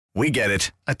We get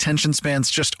it. Attention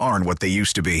spans just aren't what they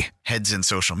used to be. Heads in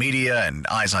social media and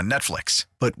eyes on Netflix.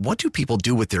 But what do people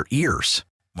do with their ears?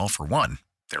 Well, for one,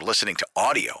 they're listening to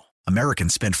audio.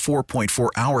 Americans spend 4.4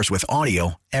 hours with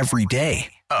audio every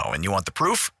day. Oh, and you want the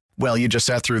proof? Well, you just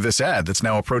sat through this ad that's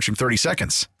now approaching 30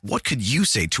 seconds. What could you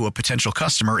say to a potential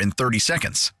customer in 30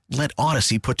 seconds? Let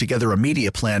Odyssey put together a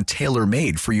media plan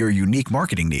tailor-made for your unique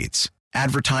marketing needs.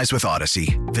 Advertise with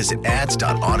Odyssey. Visit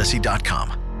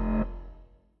ads.odyssey.com.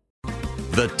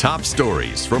 The top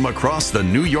stories from across the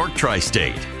New York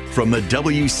tri-state. From the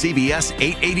WCBS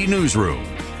 880 newsroom,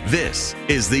 this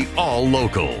is the All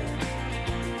Local.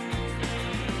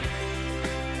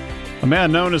 A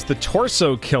man known as the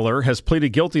Torso Killer has pleaded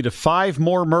guilty to 5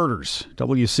 more murders.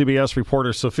 WCBS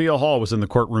reporter Sophia Hall was in the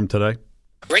courtroom today.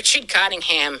 Richard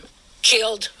Cottingham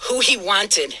killed who he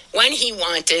wanted, when he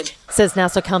wanted. Says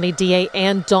Nassau County DA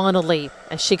Ann Donnelly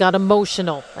as she got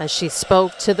emotional as she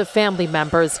spoke to the family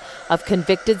members of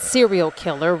convicted serial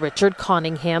killer Richard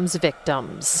Cottingham's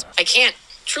victims. I can't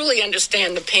truly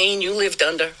understand the pain you lived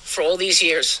under for all these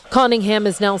years. Cottingham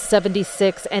is now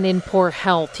 76 and in poor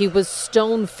health. He was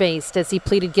stone-faced as he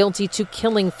pleaded guilty to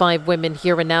killing 5 women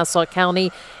here in Nassau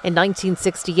County in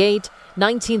 1968,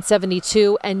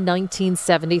 1972, and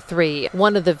 1973.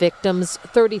 One of the victims,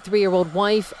 33-year-old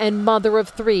wife and mother of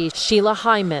 3, Sheila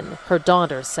Hyman, her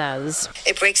daughter says.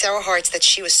 It breaks our hearts that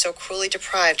she was so cruelly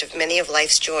deprived of many of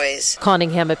life's joys.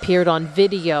 Cottingham appeared on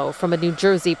video from a New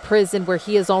Jersey prison where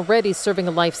he is already serving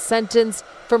a life sentence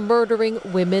for murdering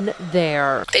women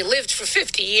there. They lived for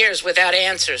 50 years without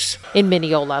answers. In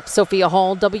Mineola, Sophia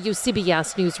Hall,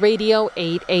 WCBS News Radio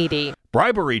 880.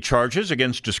 Bribery charges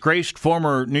against disgraced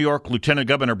former New York Lieutenant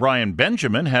Governor Brian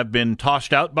Benjamin have been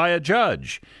tossed out by a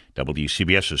judge.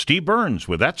 WCBS's Steve Burns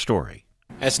with that story.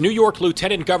 As New York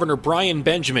Lieutenant Governor Brian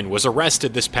Benjamin was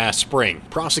arrested this past spring,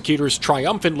 prosecutors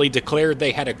triumphantly declared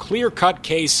they had a clear-cut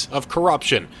case of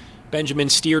corruption. Benjamin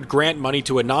steered grant money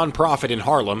to a nonprofit in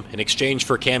Harlem in exchange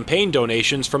for campaign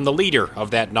donations from the leader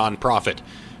of that nonprofit.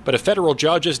 But a federal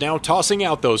judge is now tossing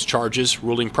out those charges,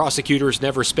 ruling prosecutors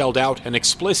never spelled out an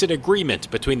explicit agreement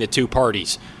between the two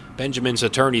parties. Benjamin's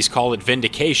attorneys call it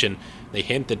vindication. They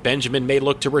hint that Benjamin may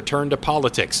look to return to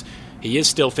politics. He is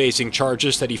still facing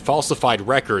charges that he falsified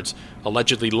records,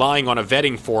 allegedly lying on a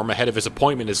vetting form ahead of his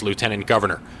appointment as lieutenant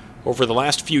governor. Over the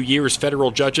last few years,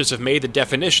 federal judges have made the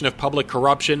definition of public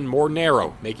corruption more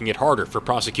narrow, making it harder for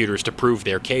prosecutors to prove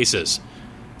their cases.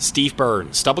 Steve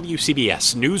Burns,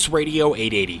 WCBS News Radio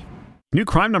 880. New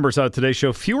crime numbers out today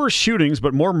show fewer shootings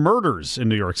but more murders in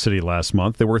New York City last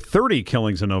month. There were 30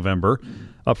 killings in November,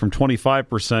 up from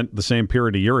 25% the same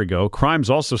period a year ago. Crime's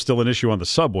also still an issue on the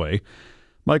subway.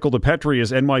 Michael DePetri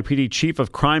is NYPD Chief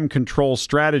of Crime Control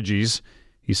Strategies.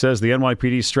 He says the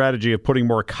NYPD strategy of putting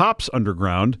more cops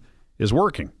underground is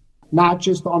working. Not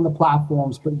just on the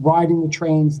platforms, but riding the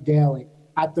trains daily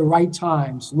at the right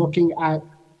times, looking at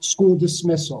school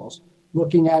dismissals,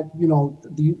 looking at,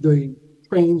 the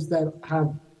trains that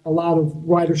have a lot of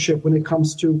ridership when it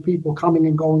comes to people coming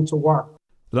and going to work.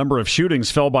 The number of shootings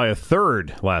fell by a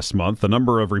third last month. The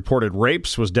number of reported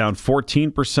rapes was down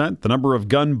 14%. The number of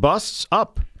gun busts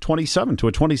up 27 to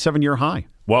a 27-year high.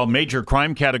 While major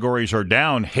crime categories are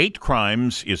down, hate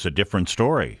crimes is a different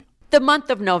story. The month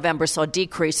of November saw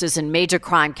decreases in major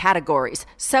crime categories.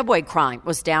 Subway crime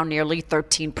was down nearly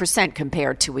 13%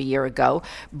 compared to a year ago.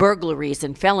 Burglaries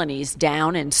and felonies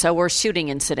down, and so were shooting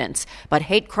incidents. But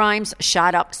hate crimes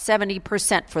shot up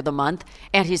 70% for the month.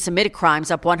 Anti-Semitic crimes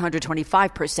up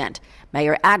 125%.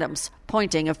 Mayor Adams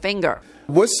pointing a finger.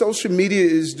 What social media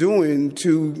is doing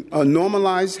to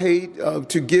normalize hate,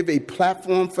 to give a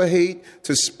platform for hate,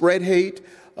 to spread hate,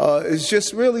 is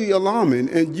just really alarming.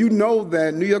 And you know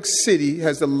that New York City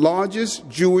has the largest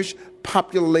Jewish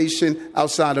population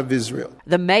outside of Israel.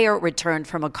 The mayor returned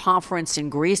from a conference in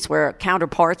Greece where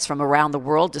counterparts from around the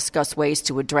world discussed ways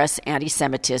to address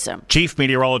anti-Semitism. Chief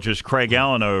Meteorologist Craig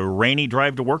Allen, a rainy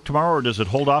drive to work tomorrow, or does it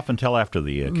hold off until after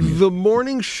the commute? The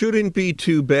morning shouldn't be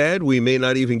too bad. We may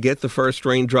not even get the first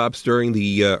raindrops during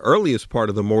the earliest part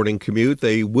of the morning commute.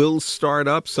 They will start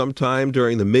up sometime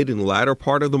during the mid and latter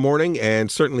part of the morning,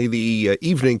 and certainly the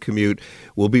evening commute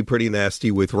will be pretty nasty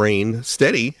with rain,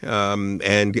 steady,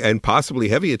 and possibly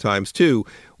heavy at times too.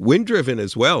 Wind-driven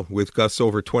as well, with gusts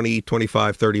over 20,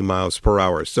 25, 30 miles per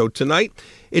hour. So tonight,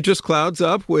 it just clouds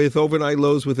up with overnight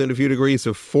lows within a few degrees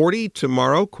of 40.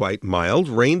 Tomorrow, quite mild.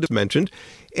 Rain, as mentioned.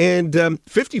 And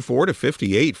 54 to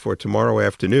 58 for tomorrow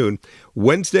afternoon.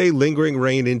 Wednesday, lingering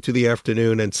rain into the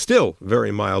afternoon and still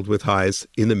very mild with highs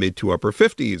in the mid to upper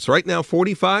 50s. Right now,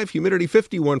 45, humidity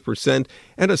 51%,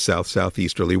 and a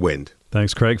south-southeasterly wind.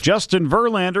 Thanks, Craig. Justin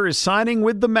Verlander is signing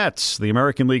with the Mets. The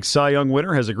American League Cy Young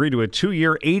winner has agreed to a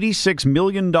 2-year, $86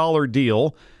 million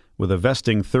deal with a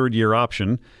vesting third-year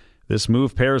option. This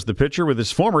move pairs the pitcher with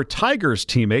his former Tigers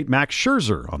teammate Max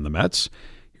Scherzer on the Mets.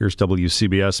 Here's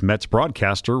WCBS Mets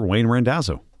broadcaster Wayne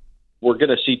Randazzo. We're going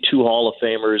to see two Hall of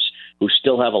Famers who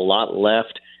still have a lot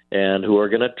left and who are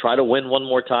going to try to win one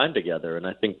more time together. And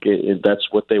I think that's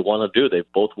what they want to do. They've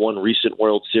both won recent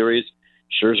World Series,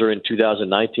 Scherzer in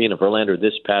 2019 and Verlander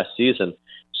this past season.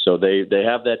 So they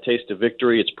have that taste of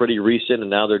victory. It's pretty recent, and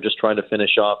now they're just trying to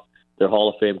finish off their Hall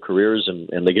of Fame careers, and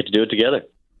they get to do it together.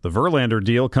 The Verlander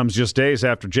deal comes just days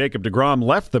after Jacob deGrom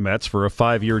left the Mets for a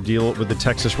 5-year deal with the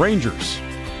Texas Rangers.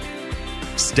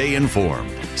 Stay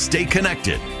informed. Stay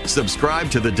connected.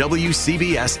 Subscribe to the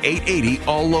WCBS 880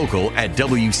 All Local at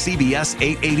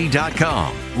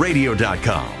WCBS880.com,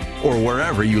 radio.com, or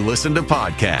wherever you listen to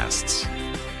podcasts.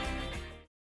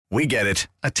 We get it.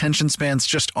 Attention spans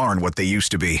just aren't what they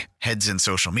used to be. Heads in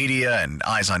social media and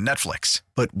eyes on Netflix.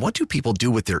 But what do people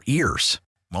do with their ears?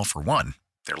 Well, for one,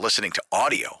 they're listening to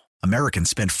audio. Americans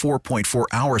spend 4.4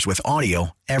 hours with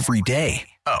audio every day.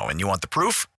 Oh, and you want the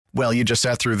proof? Well, you just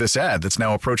sat through this ad that's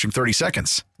now approaching 30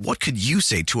 seconds. What could you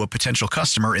say to a potential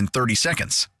customer in 30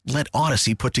 seconds? Let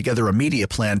Odyssey put together a media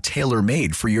plan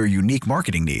tailor-made for your unique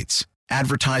marketing needs.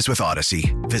 Advertise with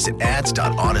Odyssey. Visit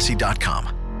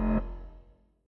ads.odyssey.com.